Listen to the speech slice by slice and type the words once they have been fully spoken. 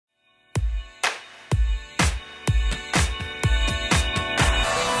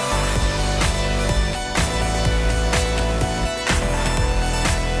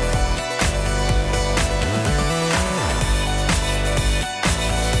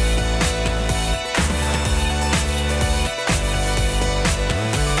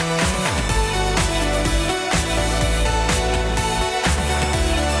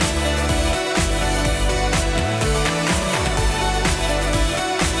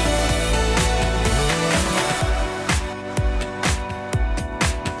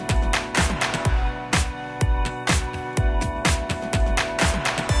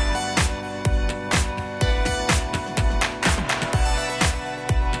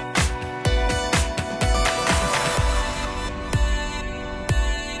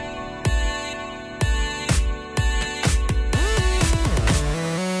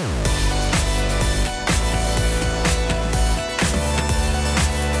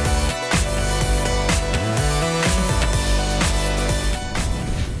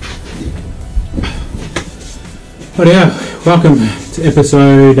Righty-o, welcome to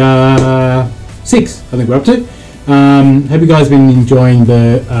episode 6, I think we're up to. Hope you guys have been enjoying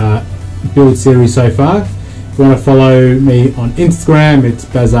the build series so far. If you want to follow me on Instagram, it's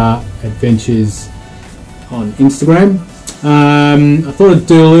BAZ-R Adventures on Instagram. I thought I'd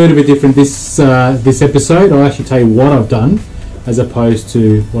do a little bit different this episode. I'll actually tell you what I've done as opposed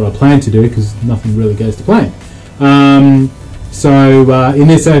to what I plan to do, because nothing really goes to plan. So in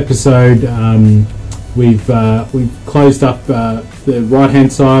this episode, we've closed up the right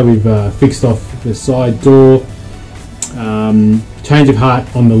hand side. We've fixed off the side door. Change of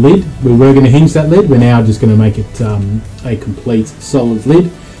heart on the lid. We were going to hinge that lid. We're now just going to make it a complete solid lid,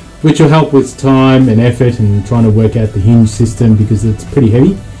 which will help with time and effort and trying to work out the hinge system because it's pretty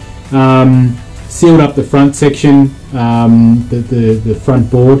heavy. Sealed up the front section, the front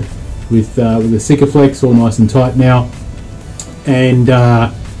board with a Sikaflex, all nice and tight now. And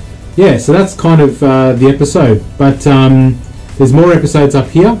yeah, so that's kind of the episode. But there's more episodes up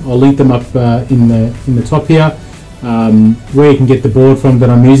here. I'll link them up in the top here. Where you can get the board from that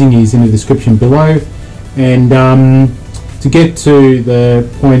I'm using is in the description below. And to get to the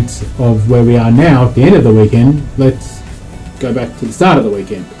point of where we are now at the end of the weekend, let's go back to the start of the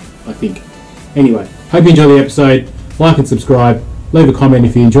weekend, I think. Anyway, hope you enjoy the episode. Like and subscribe. Leave a comment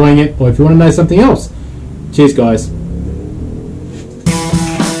if you're enjoying it or if you want to know something else. Cheers, guys.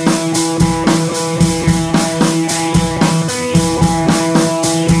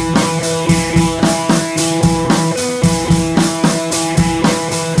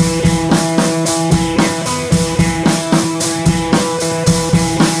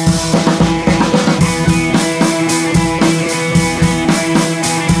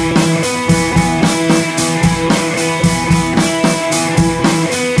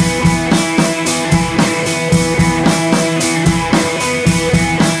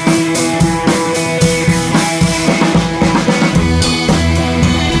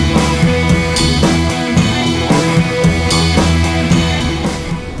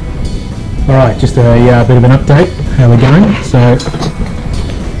 Alright, just a bit of an update, how we're going. So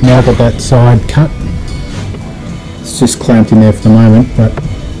now I've got that side cut. It's just clamped in there for the moment, but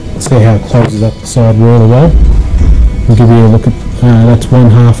see how it closes up the side really well. I'll give you a look at, that's one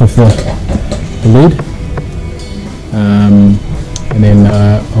half of the lid. And then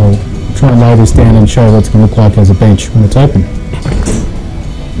I'll try and lay this down and show you what it's going to look like as a bench when it's open.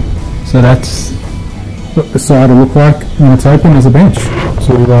 So that's what the side will look like when it's open as a bench.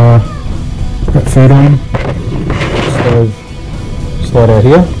 So got food on, so slide out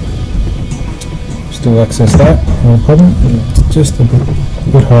here, still access that, no problem. It's just a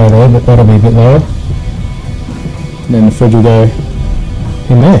bit higher there, but that'll be a bit lower. And then the fridge will go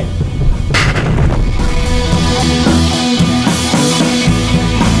in there.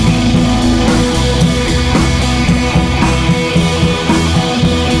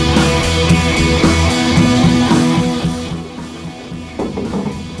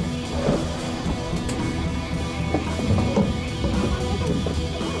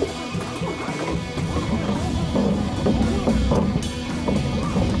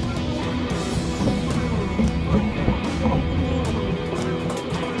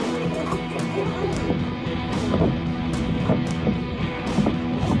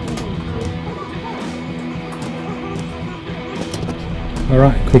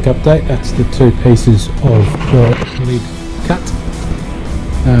 Alright, quick update, that's the two pieces of the lid cut.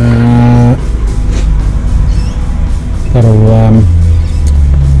 That'll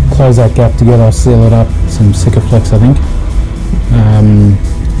close that gap together, seal it up, some Sikaflex I think. I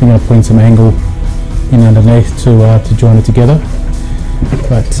think I'll put in some angle in underneath to join it together. But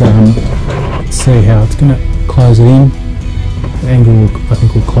let's see how it's going to close it in. The angle I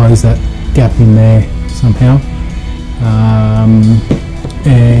think will close that gap in there somehow.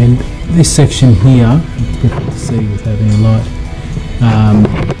 And this section here, it's difficult to see without any light,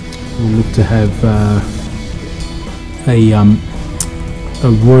 we'll look to have a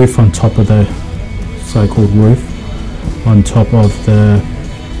roof on top of the so-called roof, on top of the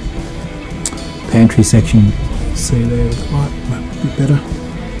pantry section. See there with the light, might be better.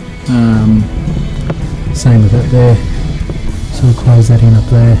 Same with that there, so we'll close that in up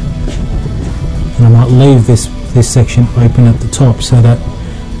there. And I might leave this section open at the top so that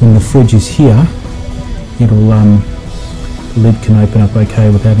when the fridge is here, it'll the lid can open up okay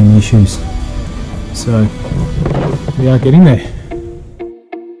without any issues. So we are getting there.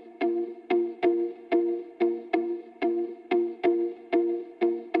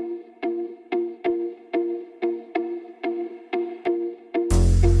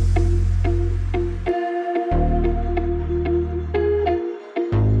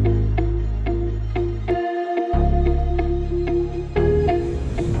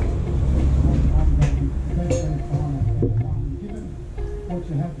 what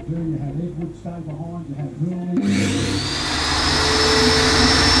you have to do, you have Edward stay behind, you have Hurley.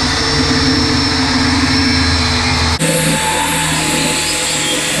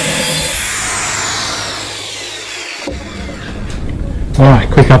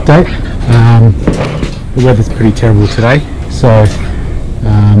 Alright, quick update. The weather's pretty terrible today, so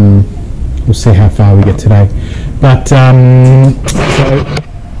we'll see how far we get today. But so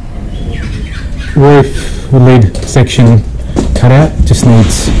roof lid section cut out, just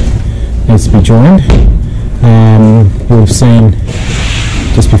needs to be joined. You'll have seen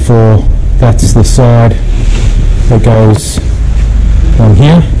just before, that's the side that goes on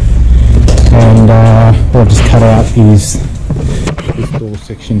here, and what I've just cut out is this door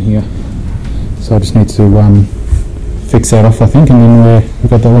section here, so I just need to fix that off, I think, and then we've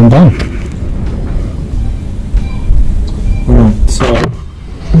got that one done. Alright, so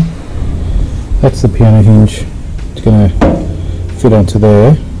that's the piano hinge. It's going to fit onto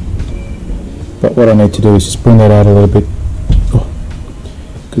there, but what I need to do is just bring that out a little bit,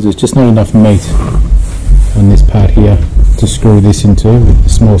 because there's just not enough meat on this part here to screw this into with the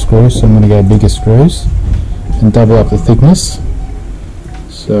small screws, so I'm going to go bigger screws and double up the thickness.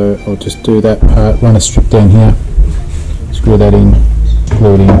 So I'll just do that part, run a strip down here, screw that in,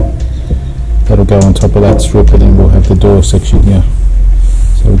 glue it in, that'll go on top of that strip, and then we'll have the door section here.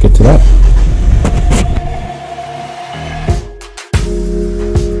 So we'll get to that.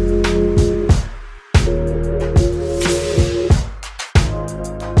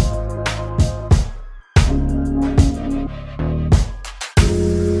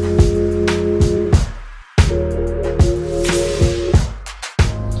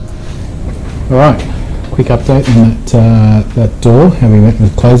 Alright, quick update on that door, how we went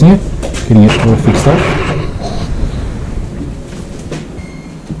with closing it, getting it all fixed up.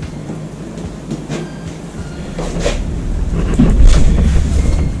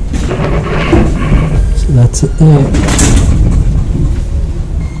 So that's it there.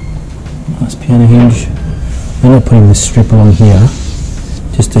 Nice piano hinge. We're not putting this strip along here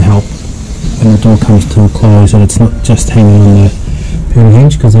just to help when the door comes to a close, and it's not just hanging on the piano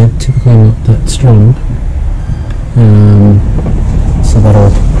hinge, because they're typically not that strong. So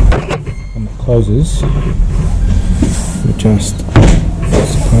that'll, when it closes, we'll just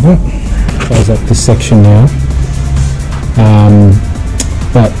close up this section now.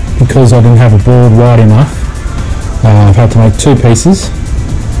 But because I didn't have a board wide enough, I've had to make two pieces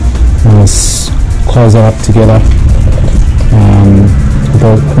and close that up together.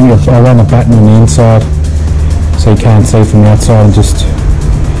 I think I'll run the batten on the inside so you can't see from the outside, and just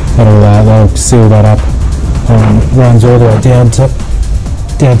that'll seal that up. Runs all the way down to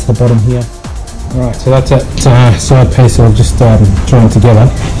the bottom here. Alright, so that's that side piece I've just joined together.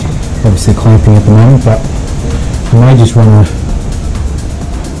 Obviously clamping at the moment, but I may just run a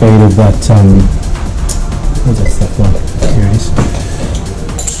bead of that, where's that stuff like? Here it is.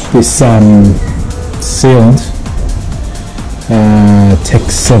 This sealant,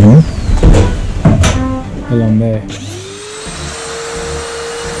 Tech 7, along there.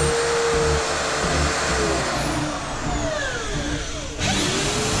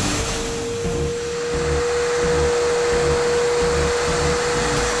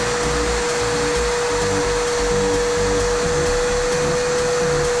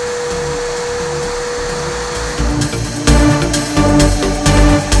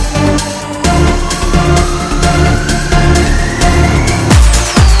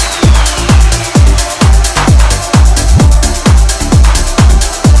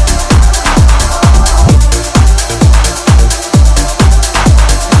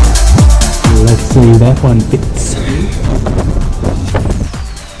 See, that one fits.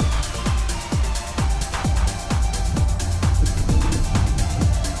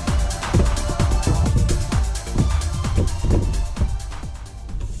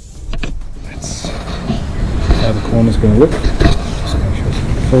 That's how the corner's going to look. Just make sure you can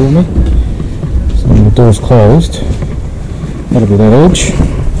follow me. So when the door's closed, that'll be that edge.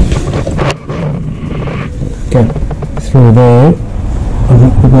 Go through there. I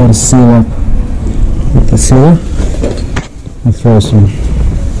think we're going to seal up with the sealer. I'll throw some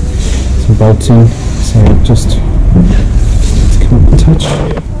bolts in, so just come up and touch.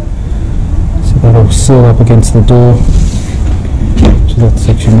 So that'll seal up against the door to that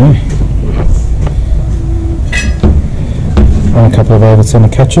section there. Run a couple of over center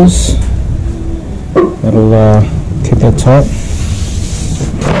catches. That'll keep that tight.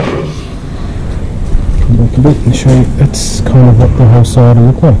 Come back a bit and show you that's kind of what the whole side will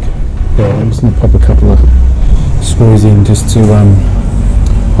look like. Yeah, I'm just going to pop a couple of screws in just to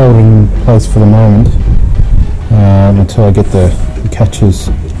hold it in place for the moment until I get the the catches.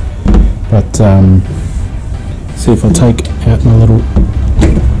 But see if I take out my little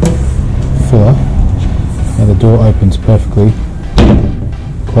filler. Now the door opens perfectly,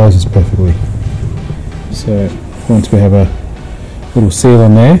 closes perfectly. So once we have a little seal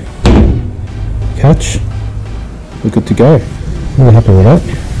on there, catch, we're good to go. Really happy with that.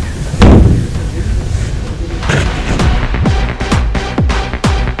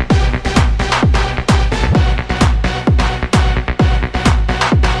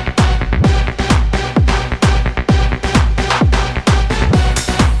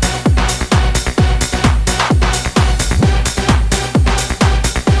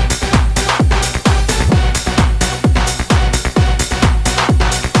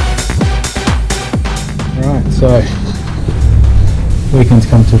 So, weekend's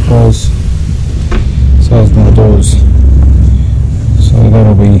come to a close, so has the doors. So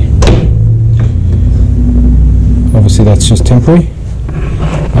that'll be, obviously that's just temporary.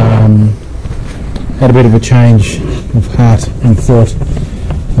 Had a bit of a change of heart and thought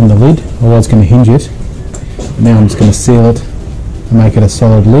on the lid. I was going to hinge it, now I'm just going to seal it and make it a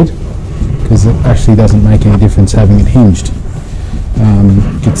solid lid, because it actually doesn't make any difference having it hinged.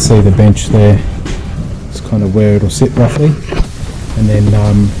 You can see the bench there. Kind of where it'll sit roughly, and then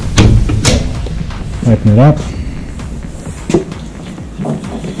open it up.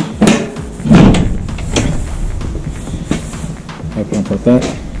 Open up like that,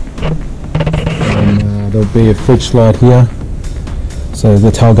 and there'll be a fridge slide here, so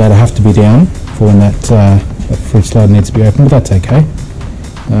the tailgate will have to be down for when that fridge slide needs to be open, but that's okay.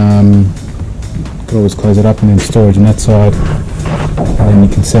 Could always close it up and then storage on that side, and then you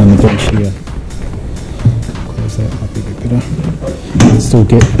can see on the bench here. That might be a bit better. Still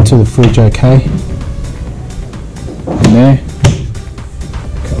get to the fridge okay. In there.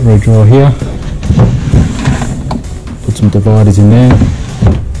 Cutlery drawer here. Put some dividers in there.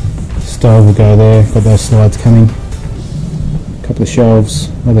 Stove will go there. Got those slides coming. A couple of shelves.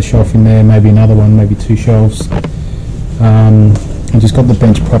 Another shelf in there. Maybe another one. Maybe two shelves. I just got the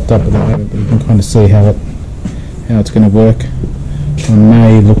bench propped up at the moment, but you can kind of see how it's going to work. I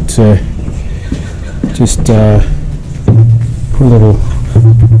may look to just put a little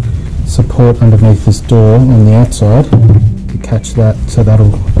support underneath this door on the outside to catch that, so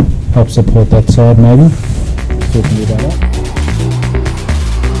that'll help support that side maybe. So we can do that.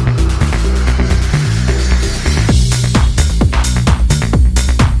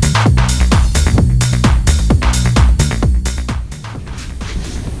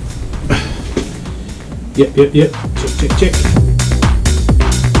 Yep. Check.